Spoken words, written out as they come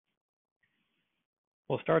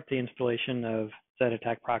We'll start the installation of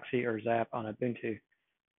Z-Attack Proxy or ZAP on Ubuntu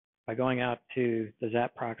by going out to the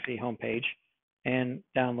ZAP Proxy homepage and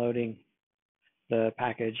downloading the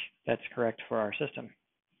package that's correct for our system.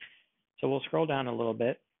 So we'll scroll down a little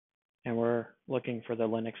bit and we're looking for the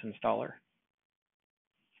Linux installer.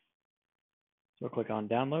 So we'll click on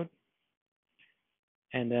download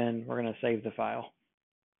and then we're going to save the file.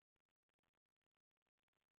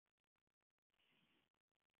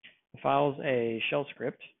 The file's a shell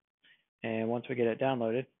script, and once we get it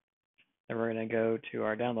downloaded, then we're going to go to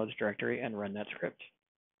our downloads directory and run that script.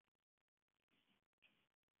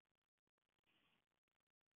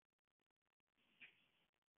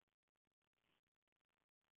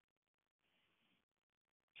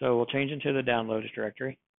 So we'll change into the downloads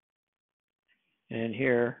directory, and in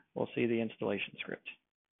here we'll see the installation script.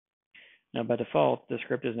 Now by default, the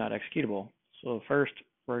script is not executable. So first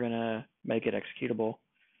we're going to make it executable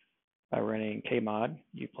by running kmod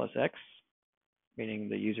u+x, meaning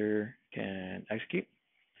the user can execute.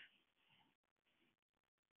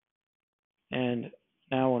 And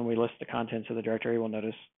now when we list the contents of the directory, we'll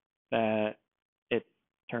notice that it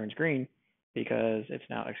turns green because it's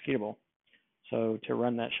now executable. So to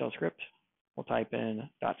run that shell script, we'll type in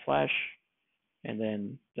 // and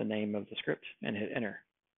then the name of the script and hit enter.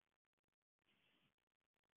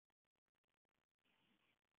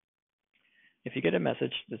 If you get a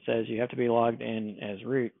message that says you have to be logged in as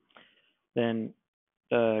root, then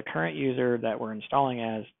the current user that we're installing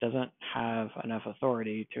as doesn't have enough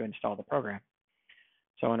authority to install the program.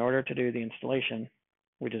 So in order to do the installation,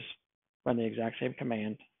 we just run the exact same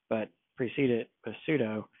command, but precede it with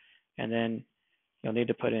sudo, and then you'll need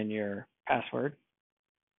to put in your password,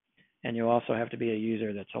 and you'll also have to be a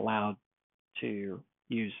user that's allowed to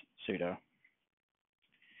use sudo.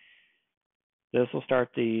 This will start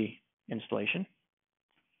the installation.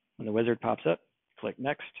 When the wizard pops up, click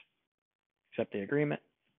next, accept the agreement,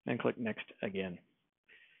 and click next again.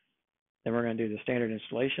 Then we're going to do the standard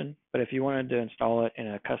installation, but if you wanted to install it in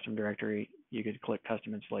a custom directory, you could click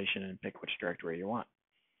custom installation and pick which directory you want.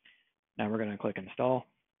 Now we're going to click install,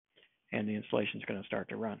 and the installation is going to start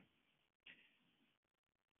to run.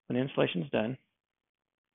 When the installation is done,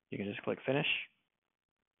 you can just click finish,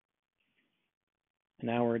 and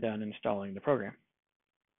now we're done installing the program.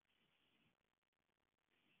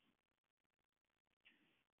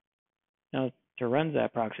 Now, to run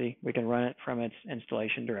ZAP proxy, we can run it from its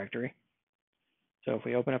installation directory. So if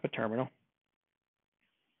we open up a terminal,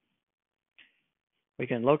 we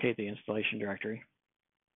can locate the installation directory.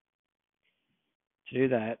 To do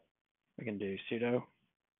that, we can do sudo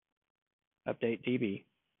update db,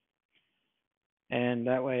 and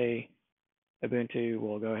that way Ubuntu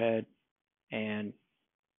will go ahead and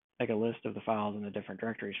make a list of the files in the different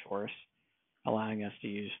directories for us, allowing us to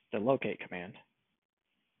use the locate command.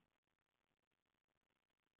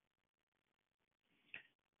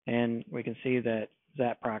 And we can see that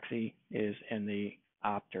ZAP proxy is in the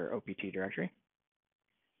opt or opt directory.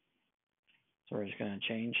 So we're just going to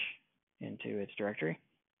change into its directory.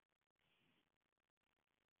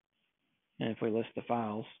 And if we list the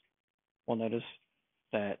files, we'll notice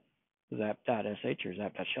that zap.sh or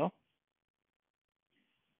zap.shell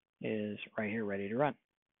is right here ready to run.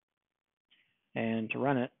 And to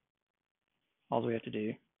run it, all we have to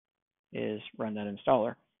do is run that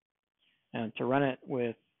installer. And to run it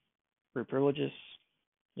with root privileges,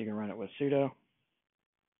 you can run it with sudo.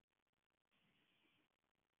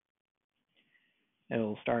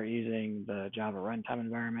 It'll start using the Java runtime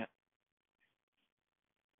environment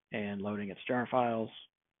and loading its jar files,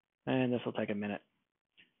 and this will take a minute.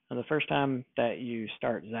 Now, the first time that you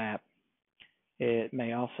start ZAP, it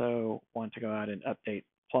may also want to go out and update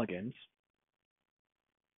plugins.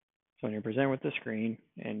 So when you're presented with the screen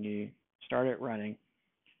and you start it running,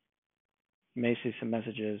 you may see some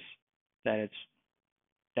messages that it's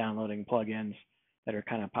downloading plugins that are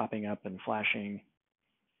kind of popping up and flashing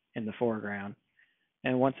in the foreground.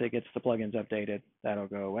 And once it gets the plugins updated, that'll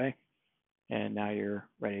go away. And now you're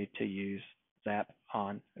ready to use ZAP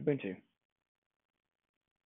on Ubuntu.